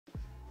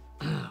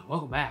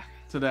Welcome back.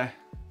 Today.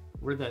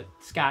 We're the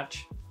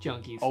Scotch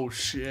junkies. Oh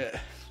shit.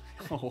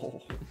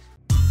 Oh.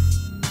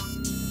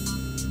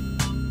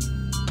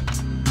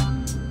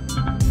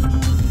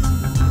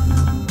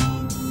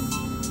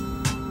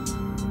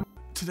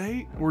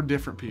 Today we're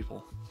different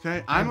people.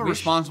 Okay, I'm a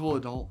responsible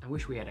adult. I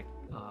wish we had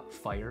a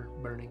fire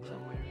burning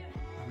somewhere.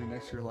 I mean,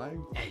 next to your leg.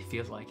 It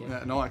feels like it.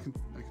 Yeah, no, I can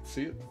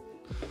see it.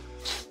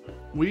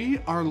 We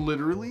are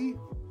literally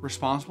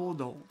responsible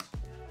adults,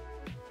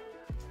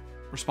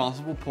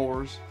 responsible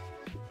pours,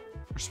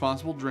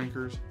 responsible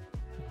drinkers.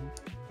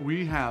 Mm-hmm.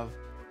 We have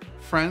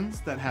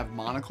friends that have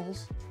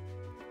monocles,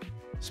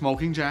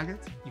 smoking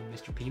jackets. You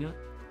Mr. Peanut?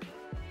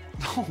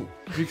 No,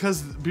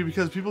 because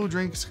people who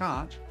drink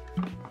scotch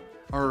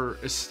are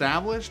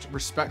established,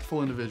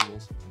 respectful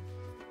individuals.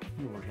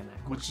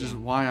 Which is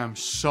why I'm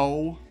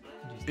so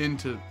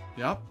into.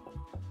 Yep.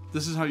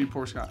 This is how you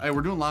pour scotch. Hey,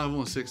 we're doing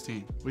Lagavulin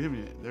 16. We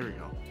haven't. There we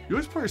go. You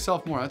always pour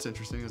yourself more. That's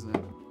interesting, isn't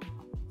it?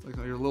 It's like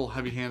you're a little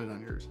heavy-handed on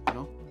yours. You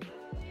know?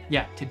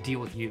 Yeah, to deal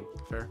with you.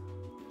 Fair.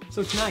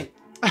 So tonight,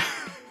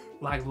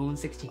 Lagavulin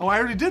 16. Oh, I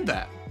already did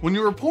that when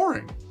you were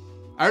pouring.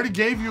 I already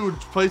gave you a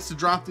place to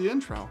drop the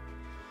intro.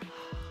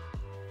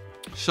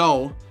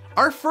 So,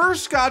 our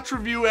first scotch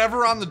review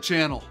ever on the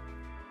channel.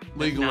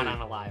 Legally. Not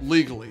on a live.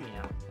 Legally. Yeah,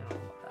 I don't know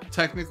about that.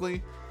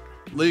 Technically.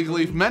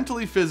 Legally.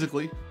 Mentally.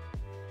 Physically.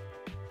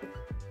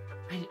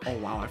 Oh,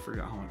 wow. I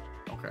forgot how much.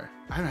 Okay.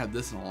 I haven't had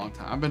this in a long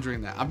time. I've been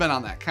drinking that. I've been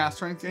on that cast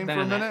strength game for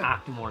a minute.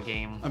 Octomore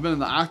game. I've been in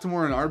the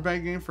Octomore and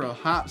Ardbeg game for a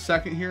hot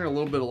second here. A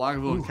little bit of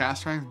Lagavulin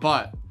cast strength.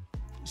 But,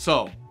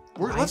 so,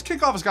 let's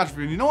kick off a scotch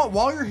review. And you know what?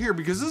 While you're here,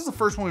 because this is the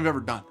first one we've ever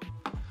done,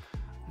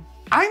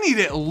 I need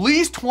at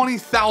least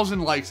 20,000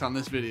 likes on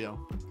this video.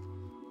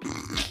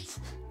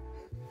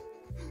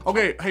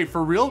 Okay, hey,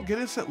 for real, get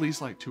us at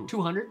least like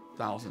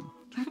 200,000.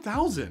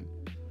 2,000.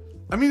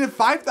 I mean, if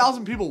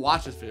 5,000 people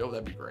watch this video,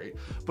 that'd be great.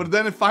 But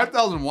then if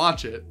 5,000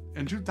 watch it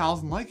and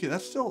 2,000 like it,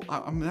 that's still,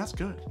 I mean, that's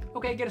good.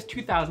 Okay, get us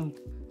 2,000.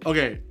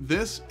 Okay,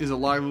 this is a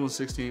Lagavulin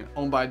 16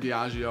 owned by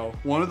Diageo.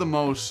 One of the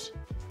most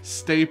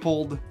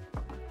stapled,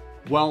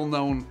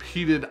 well-known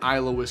peated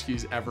Isla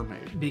whiskeys ever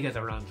made. Because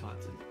of Ron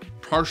Swanson.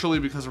 Partially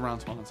because of Ron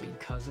Swanson.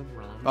 Because of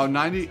Ron. About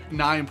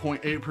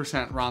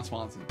 99.8% Ron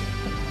Swanson.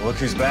 Look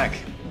who's back.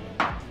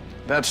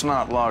 That's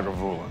not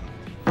Lagavulin.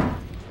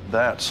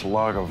 That's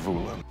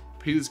Lagavulin.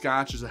 Peated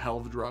Scotch is a hell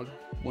of a drug.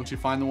 Once you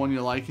find the one you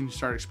like and you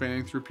start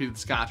expanding through Peated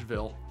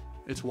Scotchville,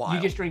 it's wild.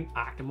 You just drink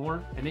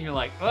Octomore, and then you're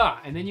like, ugh,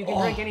 and then you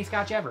can drink any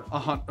scotch ever.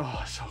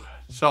 Oh, so good.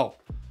 So.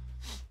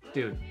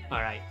 Dude,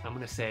 all right, I'm going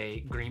to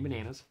say green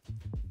bananas.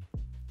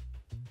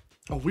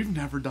 Oh, we've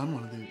never done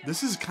one of these.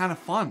 This is kind of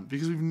fun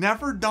because we've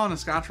never done a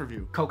scotch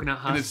review. Coconut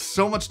husk. And it's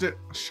so much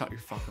shut your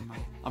fucking mouth.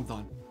 I'm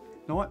done.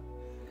 You know what?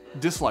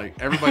 Dislike.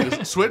 Everybody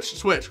just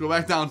switch. Go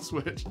back down,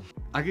 switch.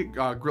 I get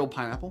grilled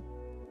pineapple.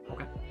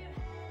 Okay.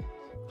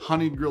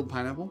 Honeyed grilled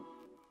pineapple.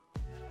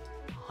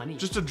 Honey.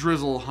 Just a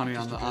drizzle of honey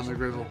on the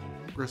grizzle.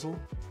 Gristle?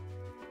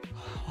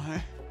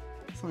 Why?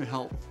 Let me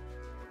help.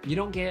 You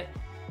don't get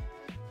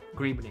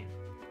green banana.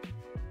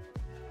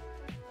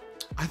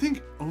 I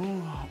think,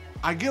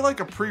 I get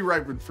like a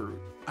pre-ripened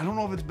fruit. I don't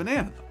know if it's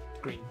banana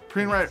though. Green.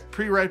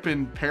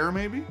 Pre-ripened pear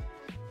maybe?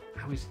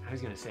 I was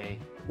gonna say.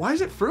 Why is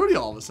it fruity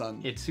all of a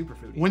sudden? It's super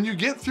fruity. When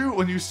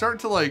you start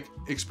to like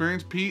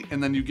experience peat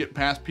and then you get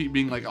past peat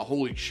being like a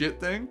holy shit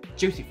thing.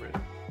 Juicy fruit.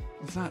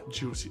 It's not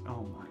juicy.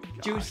 Oh my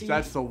god. Juicy.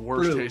 That's the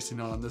worst fruit. tasting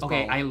note on this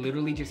Okay, bottle. I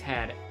literally just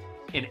had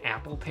an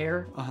apple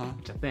pear. Uh-huh.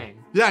 It's a thing.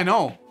 Yeah, I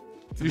know.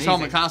 It's you saw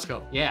them at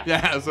Costco. Yeah.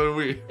 Yeah, so did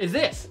we. Is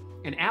this?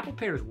 An apple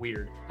pear is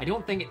weird. I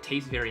don't think it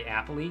tastes very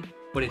apple-y,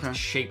 but it's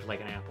shaped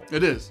like an apple.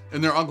 It is.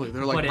 And they're ugly.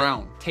 They're like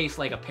brown. It tastes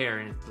like a pear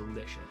and it's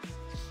delicious.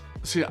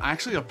 See,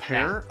 actually a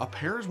pear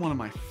is one of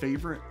my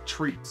favorite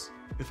treats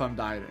if I'm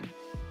dieting.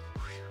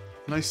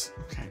 Nice.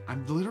 Okay,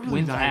 I'm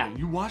literally dieting.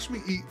 You watch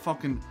me eat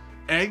fucking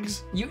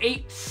eggs. You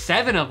ate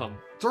 7 of them.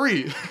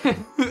 3.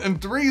 And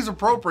 3 is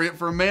appropriate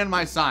for a man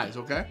my size,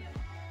 okay?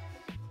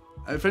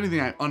 If anything,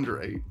 I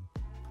underate.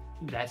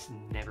 That's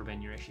never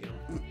been your issue.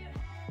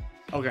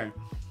 Okay.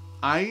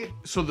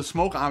 So the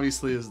smoke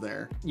obviously is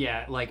there.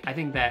 Yeah, like I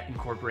think that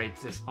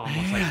incorporates this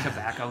almost like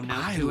tobacco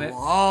note to it. I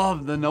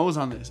love the nose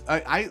on this.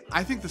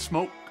 I think the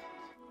smoke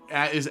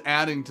is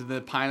adding to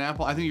the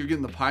pineapple. I think you're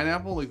getting the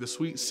pineapple, like the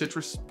sweet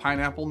citrus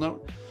pineapple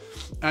note.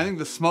 And I think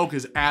the smoke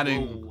is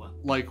adding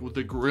like with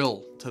the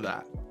grill to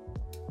that.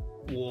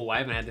 Whoa, I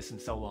haven't had this in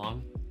so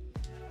long.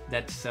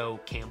 That's so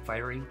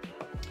campfirey.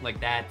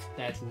 Like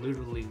that's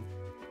literally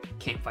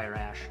campfire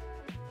ash.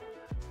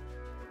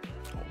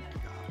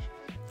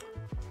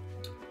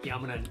 Yeah,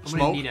 I'm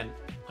gonna need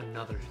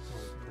another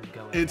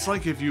go at It's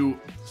that. like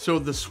so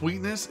the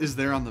sweetness is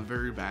there on the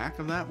very back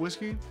of that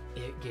whiskey.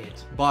 It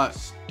gets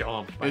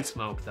stomped by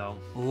smoke though.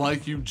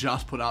 Like you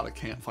just put out a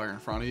campfire in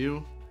front of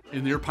you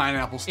and your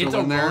pineapple's still it's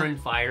in there. It's a roaring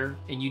fire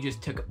and you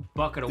just took a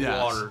bucket of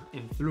water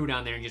and threw it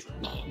down there and just...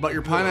 But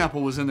your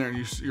pineapple was in there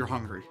and you're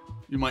hungry.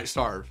 You might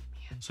starve.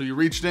 So you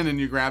reached in and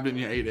you grabbed it and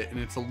you ate it and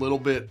it's a little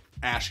bit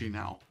ashy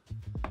now.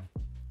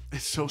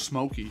 It's so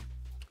smoky.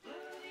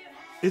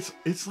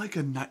 It's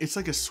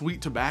like a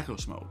sweet tobacco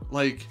smoke.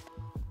 Like,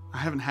 I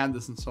haven't had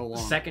this in so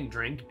long. Second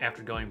drink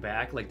after going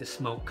back, like the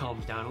smoke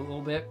calms down a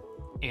little bit,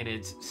 and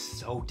it's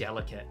so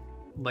delicate.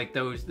 Like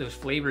those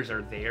flavors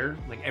are there.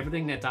 Like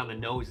everything that's on the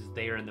nose is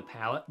there in the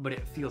palate, but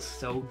it feels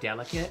so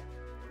delicate.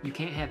 You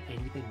can't have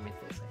anything with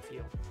this, I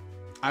feel.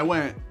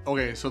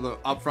 Okay, so the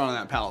up front of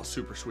that palate is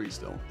super sweet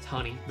still. It's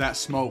honey. That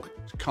smoke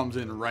comes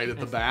in right at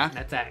the back.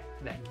 That's that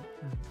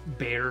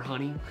bear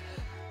honey.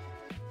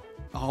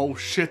 Oh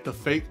shit, the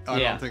fake. I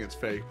Yeah. don't think it's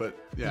fake, but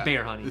yeah.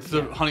 Bear honey. It's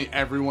the honey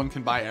everyone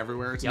can buy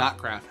everywhere. It's Yep. not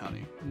craft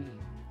honey. Mm.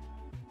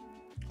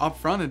 Up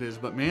front it is,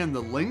 but man, the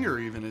linger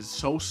even is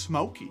so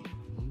smoky.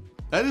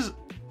 That is,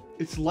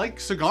 it's like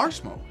cigar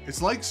smoke.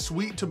 It's like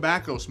sweet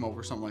tobacco smoke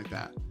or something like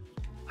that.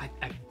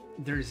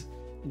 There's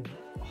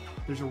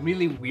a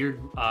really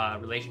weird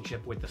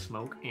relationship with the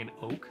smoke and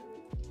oak.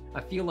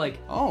 I feel like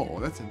Oh,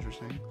 that's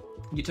interesting.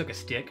 you took a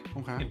stick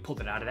Okay. and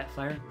pulled it out of that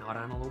fire, gnawed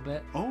on a little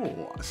bit,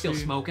 Oh, still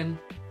see, smoking.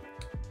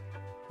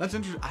 That's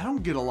interesting. I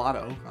don't get a lot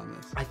of oak on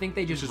this. I think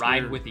they just is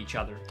ride weird. with each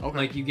other. Okay.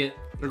 Like you get,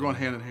 They're going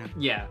hand in hand.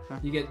 yeah, Okay.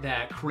 you get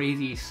that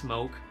crazy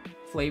smoke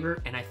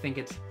flavor, and I think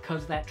it's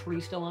because that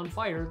tree's still on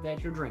fire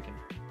that you're drinking.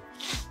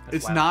 That's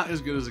It's wild. not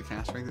as good as the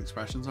cast strength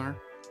expressions are.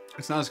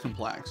 It's not as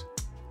complex.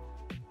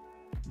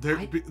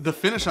 The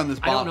finish on this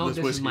I don't bottle, know if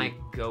this this is whiskey. my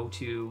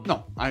go-to.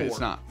 No, it's pour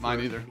not mine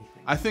for either.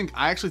 anything.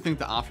 I actually think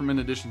the Offerman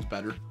edition's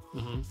better.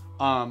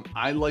 Mhm.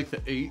 I like the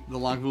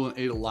Lagavulin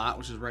 8 a lot,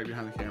 which is right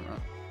behind the camera.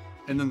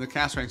 And then the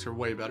cast strengths are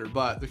way better,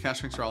 but the cast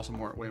strengths are also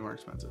way more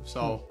expensive.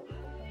 So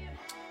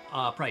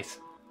Price.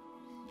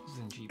 This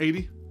isn't cheap.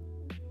 80.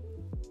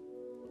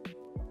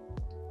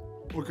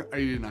 We're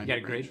 80 to 90. You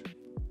got a range. grade?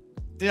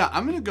 Yeah,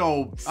 I'm gonna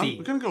go. C.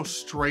 I'm gonna go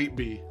straight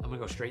B. I'm gonna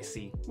go straight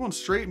C. I'm going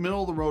straight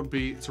middle of the road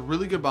B. It's a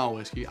really good bottle of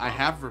whiskey. I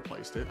have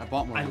replaced it. I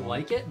bought more. I than one.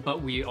 like it,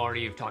 but we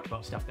already have talked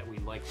about stuff that we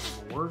like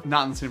more.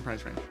 Not in the same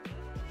price range.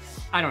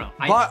 I don't know.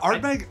 But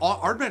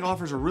Ardbeg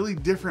offers a really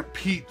different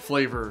peat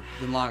flavor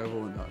than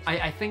Lagavulin does.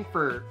 I think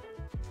for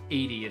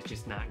 80, it's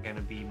just not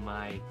gonna be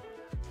my.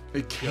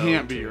 It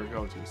can't be Go-to. your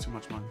go-to. It's too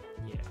much money.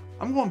 Yeah.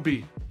 I'm going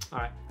B. All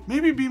right.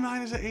 Maybe B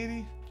minus at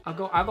 80. I'll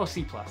go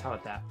C plus. How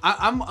about that?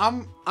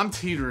 I'm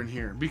teetering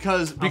here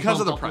because of the bump up a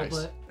little price.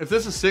 bit. If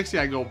this is 60,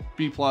 I go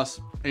B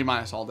plus, A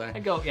minus all day.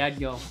 I'd go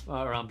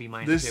around B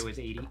minus This- if it was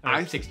 80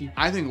 or 60.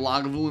 I think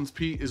Lagavulin's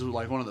peat is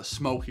like one of the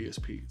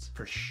smokiest peats.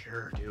 For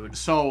sure, dude.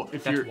 So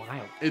if That's you're,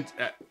 wild.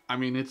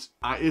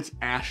 it's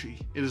ashy.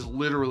 It is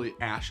literally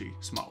ashy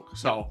smoke.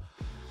 So, all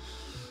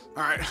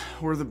right,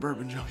 we're the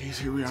bourbon junkies.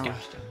 Here we are. Scotch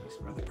junkies.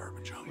 We're the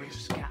bourbon We're junkies.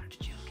 Scotch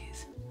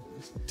junkies.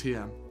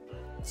 TM.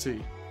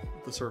 C.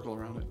 The circle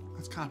around it.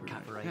 That's copyright.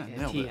 Copyright. Yeah, Yeah,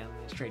 nailed TM it.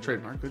 is trademark.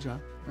 Trademark. Good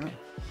job. Yeah.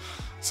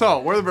 So,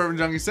 we're the Bourbon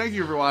Junkies. Thank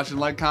you for watching.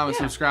 Like, comment,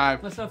 Yeah.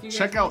 subscribe. Let us know if you guys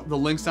Check out the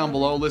links down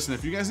below. Listen,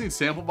 if you guys need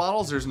sample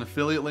bottles, there's an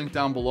affiliate link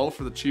down below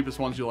for the cheapest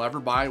ones you'll ever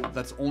buy.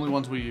 That's the only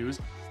ones we use.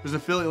 There's an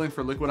affiliate link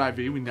for Liquid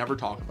IV. We never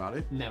talk about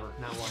it. Never,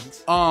 not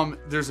once.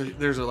 There's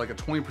like a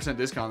 20%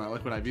 discount on that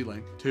Liquid IV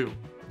link too.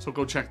 So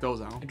go check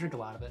those out. I drink a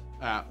lot of it.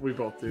 We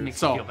both do. Makes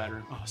so, you feel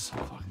better. Oh, so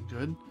fucking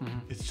good.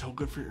 It's so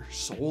good for your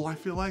soul, I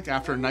feel like.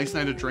 After a nice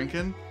night of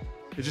drinking,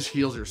 it just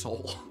heals your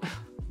soul.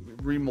 It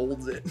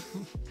remolds it.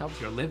 Helps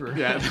your liver.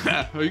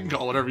 Yeah, you can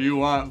call it whatever you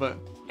want, but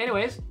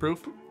Anyways,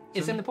 proof.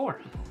 it's in the pour.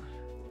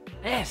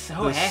 It's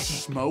so The ashy.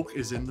 smoke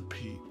is in the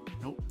peat.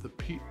 Nope, the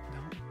peat.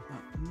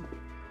 No.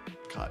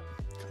 Cut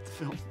the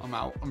film. I'm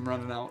out. I'm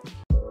running out.